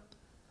 whatever.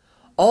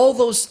 All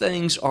those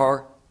things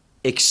are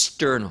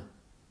external.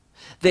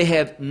 They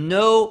have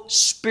no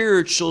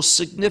spiritual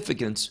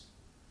significance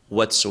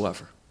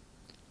whatsoever.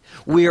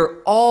 We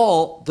are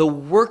all the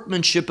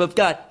workmanship of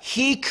God.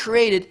 He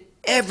created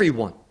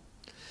everyone.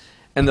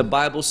 And the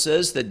Bible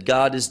says that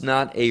God is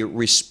not a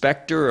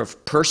respecter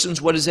of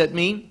persons. What does that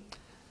mean?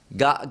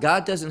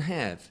 God doesn't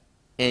have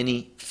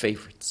any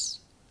favorites.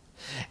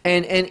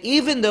 And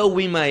even though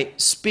we might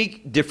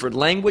speak different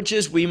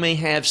languages, we may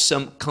have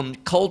some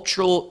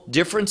cultural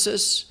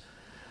differences,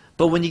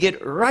 but when you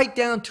get right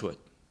down to it,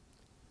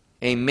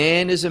 a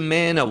man is a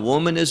man, a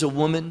woman is a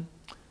woman,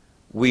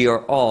 we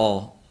are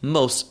all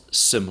most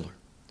similar.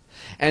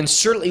 And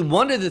certainly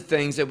one of the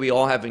things that we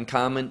all have in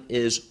common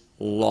is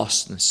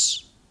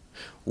lostness.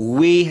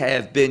 We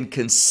have been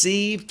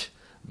conceived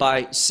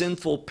by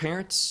sinful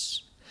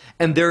parents,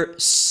 and their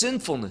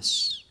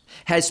sinfulness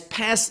has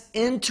passed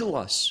into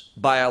us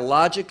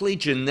biologically,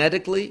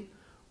 genetically,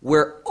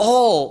 where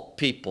all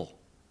people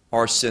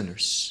are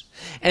sinners.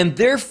 And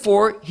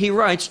therefore, he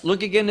writes,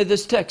 look again at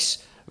this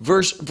text,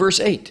 verse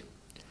 8.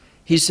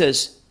 He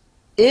says,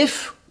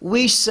 if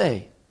we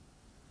say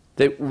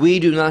that we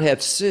do not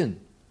have sin,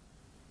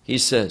 he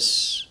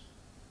says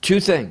two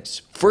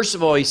things. First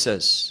of all, he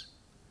says,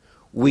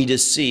 we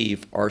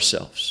deceive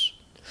ourselves.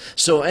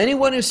 So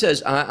anyone who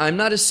says, I'm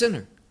not a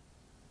sinner,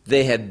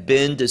 they have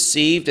been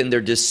deceived and they're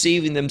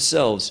deceiving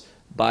themselves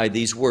by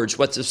these words.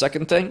 What's the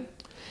second thing?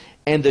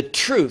 And the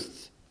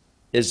truth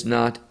is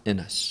not in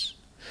us.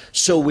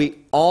 So we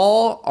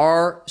all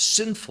are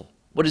sinful.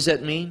 What does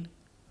that mean?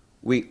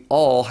 We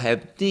all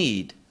have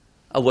need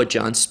of what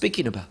John's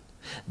speaking about.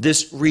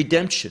 This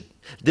redemption,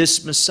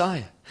 this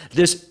Messiah,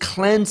 this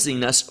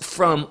cleansing us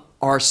from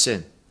our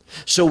sin.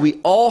 So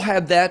we all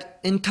have that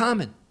in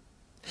common.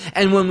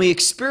 And when we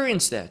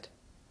experience that,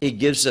 it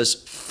gives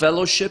us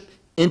fellowship,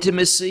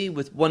 intimacy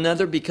with one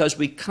another because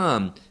we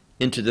come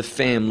into the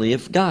family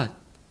of God.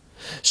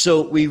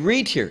 So we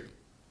read here,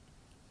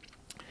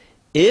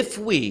 if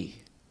we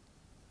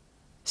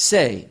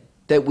say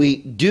that we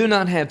do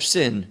not have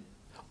sin,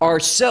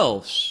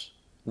 ourselves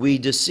we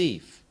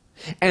deceive.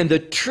 And the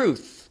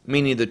truth,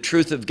 meaning the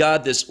truth of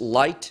God, this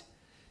light,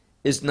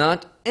 is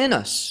not in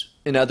us.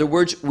 In other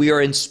words, we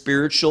are in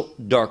spiritual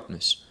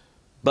darkness.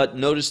 But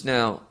notice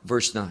now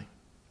verse 9.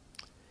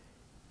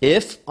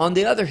 If, on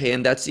the other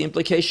hand, that's the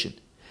implication,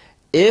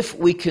 if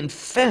we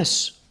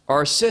confess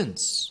our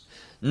sins,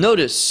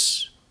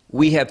 notice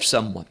we have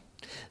someone.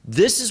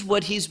 This is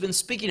what he's been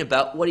speaking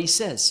about, what he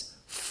says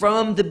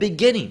from the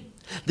beginning.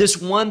 This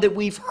one that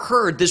we've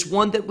heard, this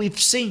one that we've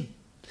seen,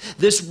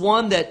 this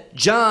one that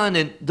John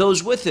and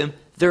those with him,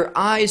 their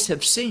eyes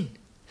have seen.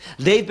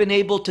 They've been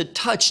able to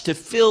touch, to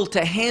feel,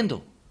 to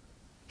handle.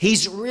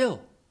 He's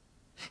real.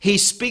 He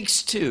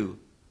speaks to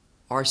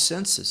our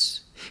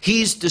senses.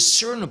 He's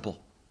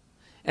discernible.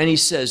 And he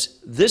says,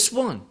 this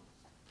one,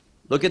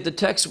 look at the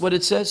text, what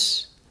it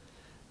says.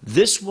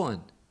 This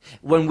one,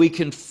 when we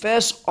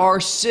confess our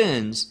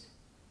sins,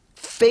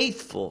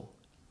 faithful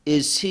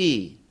is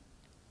he,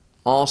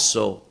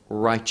 also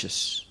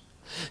righteous.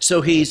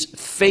 So he's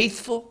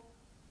faithful,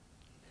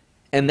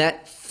 and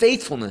that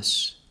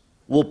faithfulness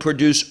will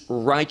produce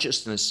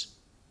righteousness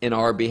in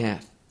our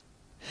behalf.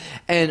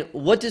 And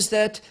what does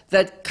that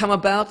come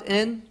about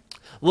in?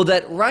 Well,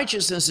 that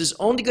righteousness is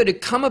only going to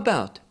come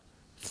about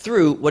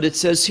through what it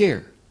says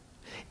here,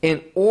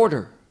 in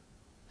order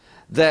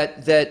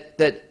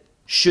that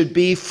should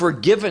be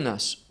forgiven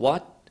us.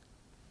 What?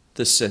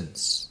 The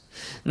sins.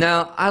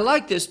 Now, I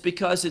like this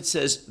because it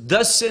says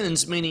the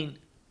sins, meaning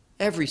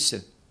every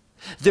sin.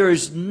 There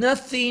is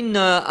nothing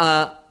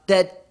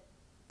that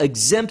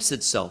exempts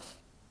itself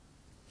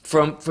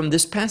from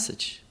this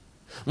passage.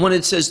 When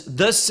it says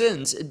the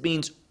sins, it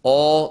means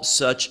all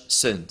such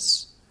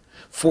sins,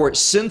 for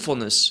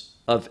sinfulness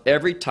of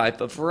every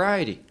type of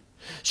variety.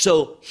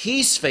 So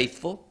he's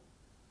faithful,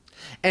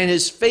 and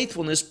his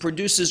faithfulness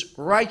produces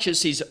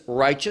righteous. He's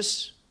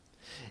righteous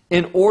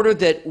in order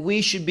that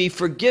we should be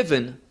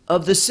forgiven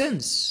of the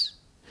sins.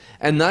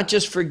 And not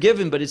just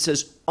forgiven, but it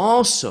says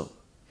also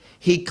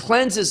he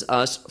cleanses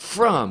us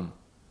from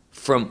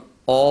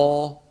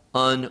all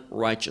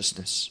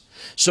unrighteousness.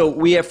 So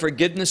we have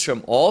forgiveness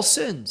from all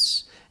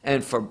sins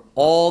and from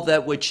all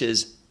that which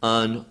is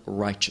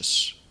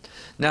unrighteous.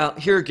 Now,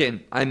 here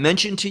again, I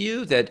mentioned to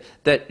you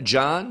that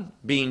John,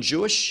 being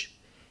Jewish,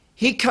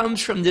 he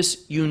comes from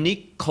this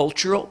unique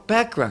cultural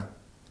background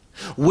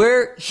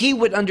where he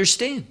would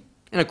understand.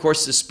 And of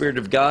course, the Spirit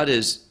of God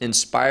is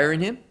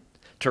inspiring him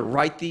to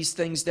write these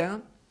things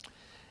down.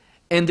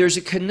 And there's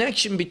a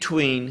connection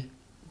between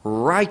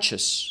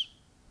righteous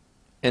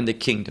and the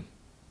kingdom.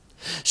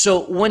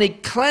 So when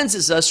it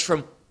cleanses us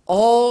from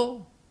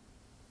all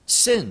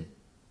sin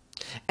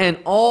and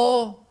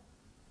all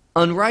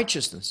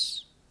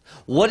unrighteousness,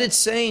 what it's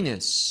saying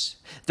is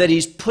that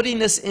he's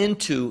putting us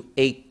into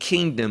a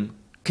kingdom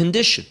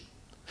condition,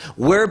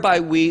 whereby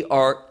we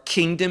are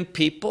kingdom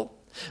people.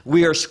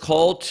 We are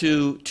called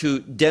to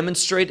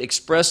demonstrate,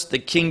 express the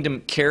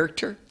kingdom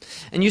character.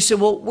 And you say,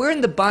 well, where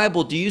in the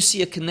Bible do you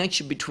see a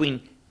connection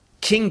between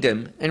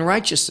kingdom and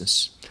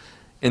righteousness?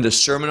 In the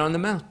Sermon on the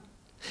Mount.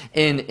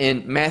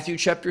 In Matthew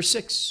chapter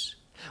 6,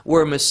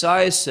 where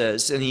Messiah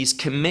says, and he's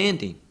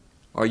commanding,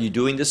 are you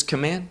doing this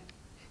command?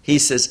 He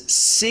says,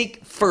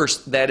 seek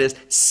first, that is,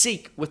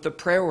 seek with the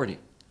priority,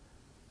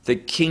 the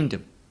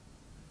kingdom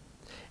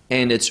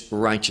and its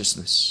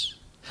righteousness.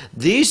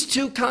 These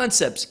two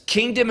concepts,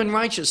 kingdom and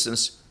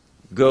righteousness,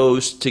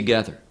 goes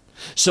together.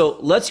 So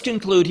let's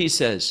conclude, he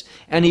says,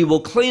 and he will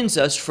cleanse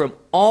us from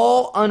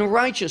all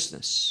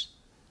unrighteousness.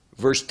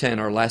 Verse 10,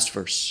 our last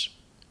verse.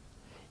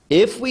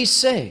 If we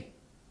say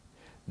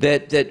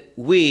that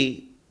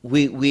we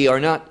are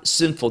not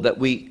sinful, that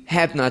we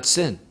have not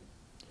sinned,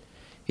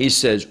 he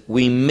says,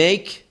 we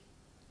make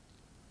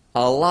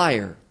a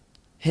liar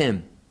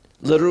him.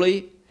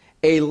 Literally,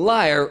 a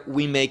liar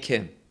we make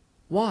him.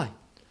 Why?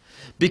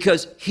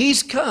 Because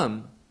he's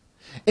come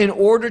in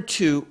order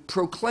to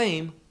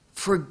proclaim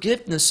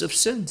forgiveness of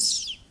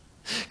sins,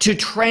 to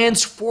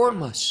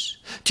transform us,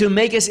 to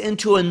make us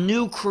into a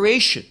new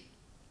creation.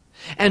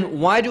 And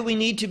why do we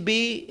need to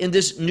be in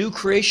this new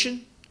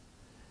creation?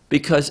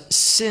 Because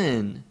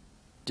sin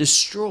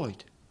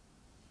destroyed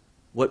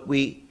what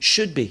we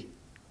should be.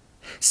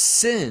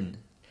 Sin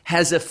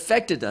has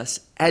affected us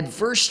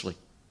adversely,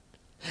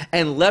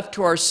 and left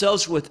to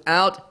ourselves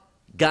without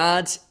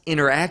God's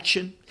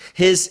interaction,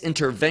 his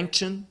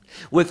intervention,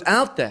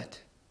 without that,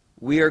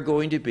 we are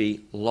going to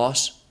be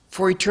lost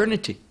for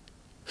eternity.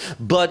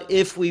 But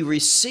if we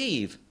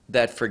receive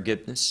that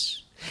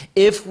forgiveness,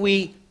 if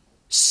we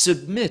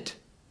submit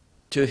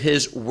to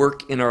his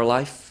work in our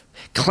life,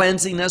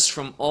 cleansing us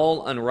from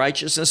all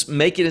unrighteousness,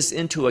 making us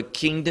into a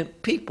kingdom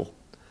people.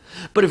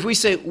 But if we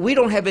say we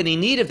don't have any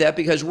need of that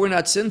because we're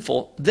not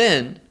sinful,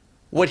 then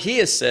what he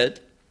has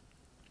said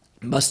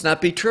must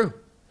not be true.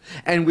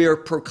 And we are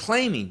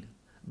proclaiming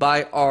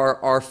by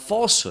our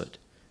falsehood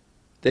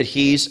that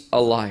he's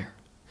a liar.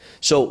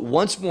 So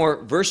once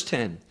more, verse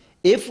 10,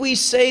 if we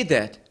say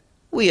that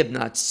we have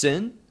not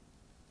sinned,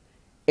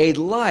 a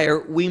liar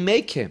we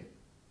make him,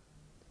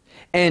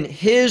 and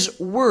his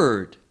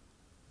word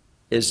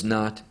is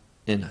not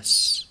in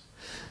us.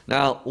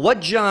 Now,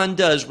 what John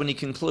does when he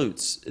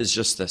concludes is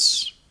just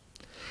this.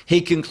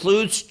 He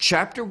concludes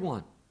chapter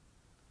 1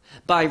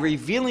 by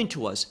revealing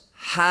to us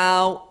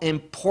how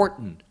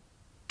important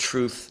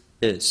truth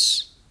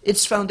is.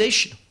 It's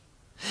foundational.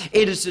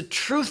 It is the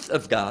truth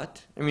of God.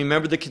 And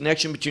remember the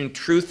connection between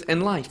truth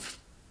and life,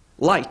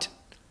 light.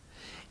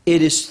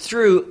 It is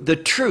through the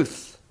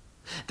truth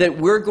that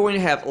we're going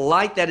to have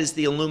light, that is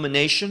the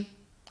illumination.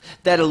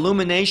 That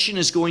illumination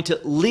is going to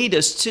lead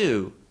us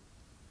to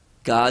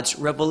God's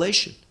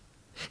revelation,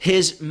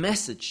 His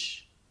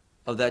message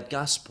of that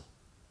gospel,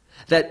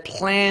 that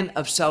plan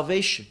of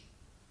salvation.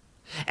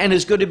 And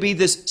is going to be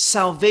this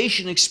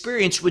salvation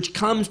experience which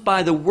comes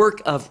by the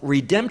work of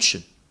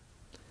redemption.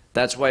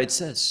 That's why it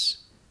says,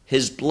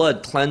 His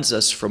blood cleanses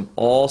us from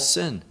all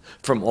sin,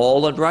 from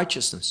all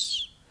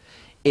unrighteousness.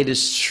 It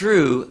is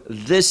through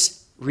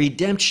this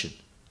redemption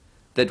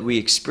that we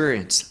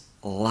experience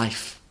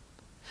life.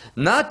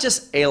 Not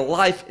just a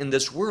life in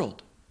this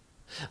world,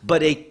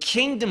 but a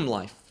kingdom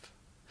life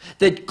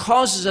that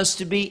causes us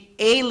to be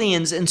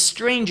aliens and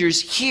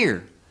strangers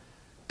here,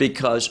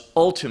 because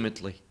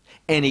ultimately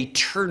and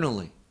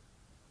eternally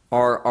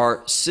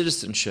our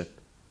citizenship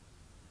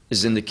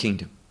is in the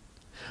kingdom.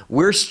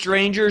 We're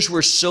strangers,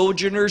 we're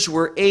sojourners,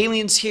 we're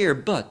aliens here,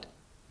 but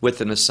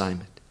with an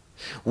assignment.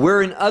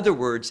 We're, in other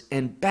words,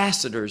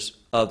 ambassadors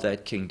of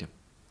that kingdom.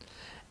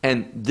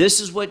 And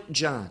this is what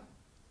John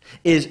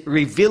is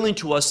revealing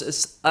to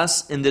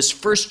us in this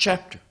first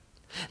chapter,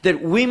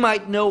 that we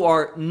might know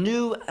our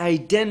new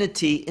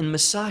identity in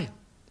Messiah,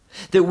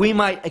 that we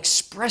might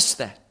express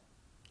that,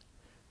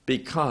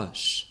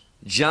 because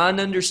John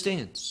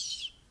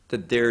understands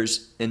that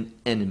there's an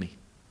enemy.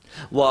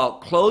 Well, I'll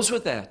close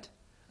with that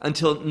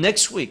until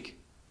next week,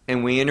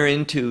 and we enter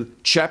into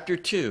chapter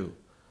 2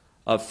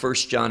 of 1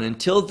 John.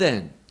 Until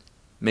then,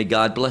 may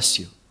God bless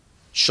you.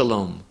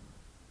 Shalom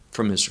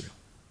from Israel.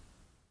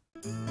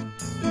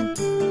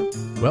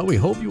 Well, we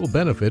hope you will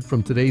benefit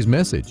from today's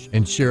message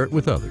and share it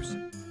with others.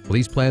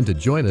 Please plan to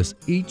join us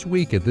each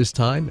week at this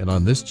time and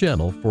on this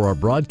channel for our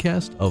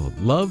broadcast of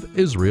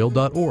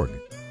loveisrael.org.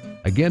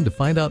 Again, to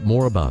find out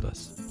more about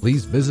us,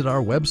 please visit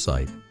our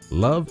website,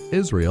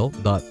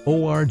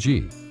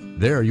 loveisrael.org.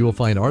 There you will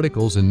find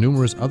articles and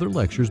numerous other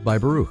lectures by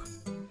Baruch.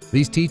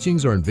 These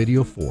teachings are in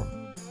video form.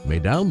 You may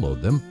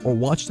download them or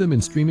watch them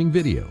in streaming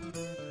video.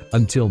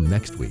 Until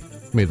next week,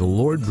 may the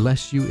Lord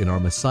bless you in our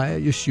Messiah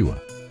Yeshua,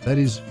 that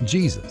is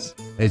Jesus,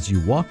 as you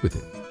walk with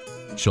Him.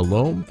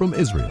 Shalom from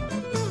Israel.